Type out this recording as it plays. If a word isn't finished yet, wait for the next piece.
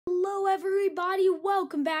everybody,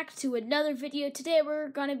 welcome back to another video. Today we're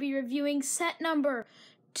going to be reviewing set number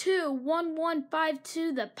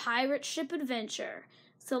 21152, the Pirate Ship Adventure.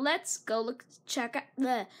 So let's go check out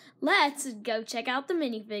the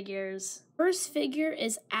minifigures. First figure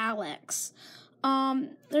is Alex.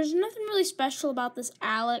 There's nothing really special about this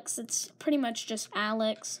Alex. It's pretty much just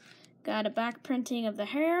Alex. Got a back printing of the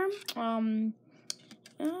hair. That's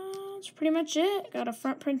pretty much it. Got a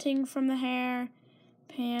front printing from the hair.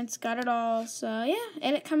 Pants, got it all. So yeah,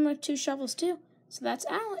 and it comes with 2 shovels too. So that's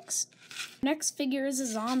Alex. Next figure is a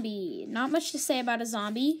zombie. Not much to say about a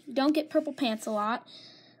zombie. You don't get purple pants a lot,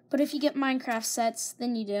 but if you get Minecraft sets,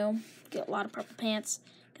 then you do get a lot of purple pants.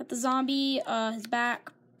 Got the zombie, his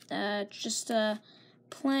back, just a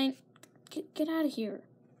plain, get out of here.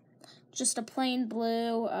 Just a plain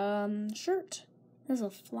blue shirt. There's a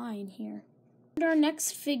fly in here. And our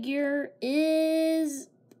next figure is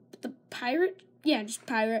the pirate. Yeah, just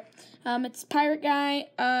pirate. It's pirate guy.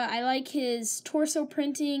 I like his torso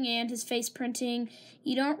printing and his face printing.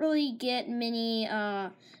 You don't really get many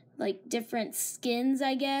like different skins,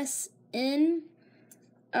 I guess, in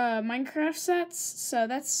Minecraft sets, so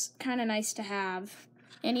that's kind of nice to have.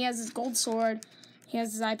 And he has his gold sword. He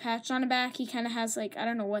has his eye patch on the back. He kind of has, like, I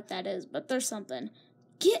don't know what that is, but there's something.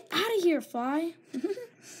 Get out of here, fly.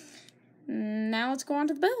 Now let's go on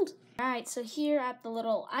to the build. Alright, so here at the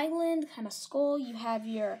little island, kind of skull, you have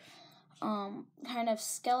your kind of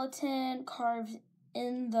skeleton carved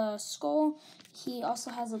in the skull. He also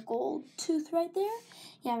has a gold tooth right there.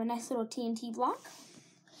 You have a nice little TNT block.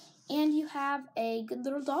 And you have a good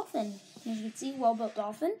little dolphin. As you can see, well-built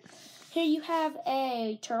dolphin. Here you have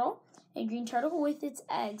a turtle, a green turtle with its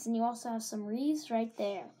eggs. And you also have some reeds right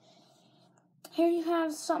there. Here you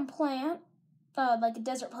have some plant. Like a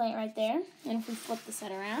desert plant right there. And if we flip the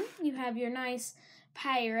set around, you have your nice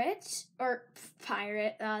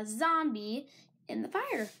zombie in the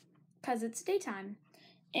fire, because it's daytime.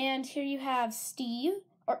 And here you have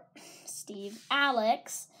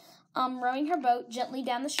Alex, rowing her boat gently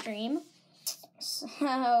down the stream.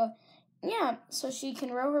 So, yeah, so she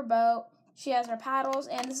can row her boat. She has her paddles,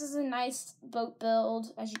 and this is a nice boat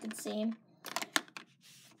build, as you can see.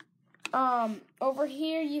 Over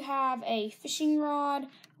here you have a fishing rod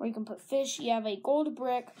where you can put fish. You have a gold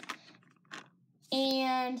brick.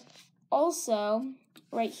 And also,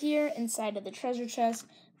 right here inside of the treasure chest,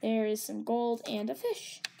 there is some gold and a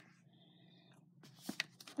fish.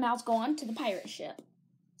 Now let's go on to the pirate ship.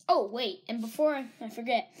 Oh, wait, and before I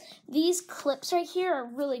forget, these clips right here are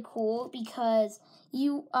really cool because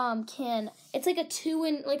you it's like a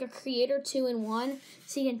creator 2-in-1,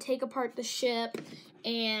 so you can take apart the ship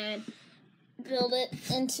and build it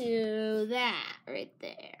into that right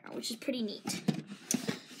there, which is pretty neat.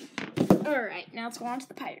 Alright, now let's go on to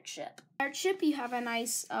the pirate ship. Pirate ship, you have a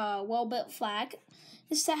nice, well-built flag.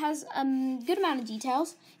 This set has a good amount of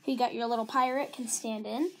details. Here you got your little pirate can stand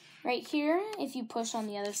in. Right here, if you push on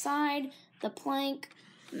the other side, the plank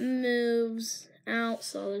moves out,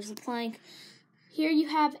 so there's the plank. Here you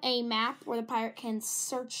have a map where the pirate can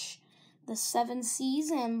search the 7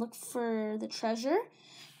 seas and look for the treasure.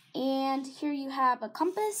 And here you have a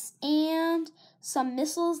compass and some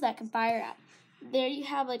missiles that can fire out. There you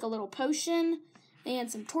have like a little potion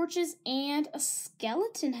and some torches and a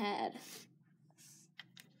skeleton head.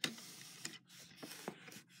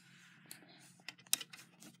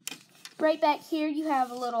 Right back here you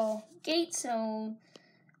have a little gate so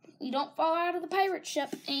you don't fall out of the pirate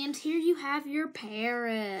ship. And here you have your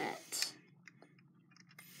parrot.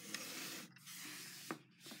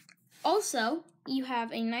 Also, you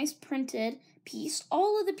have a nice printed piece.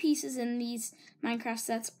 All of the pieces in these Minecraft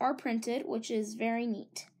sets are printed, which is very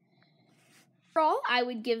neat. Overall, I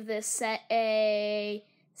would give this set a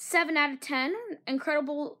 7 out of 10.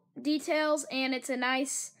 Incredible details, and it's a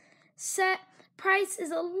nice set. Price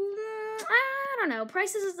is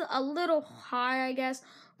price is a little high, I guess.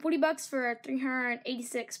 $40 for a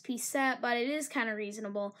 386 piece set, but it is kind of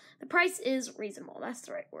reasonable. The price is reasonable. That's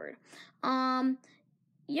the right word.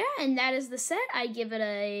 Yeah, and that is the set. I give it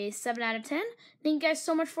a 7 out of 10. Thank you guys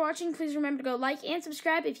so much for watching. Please remember to go like and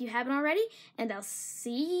subscribe if you haven't already, and I'll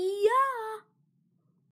see ya!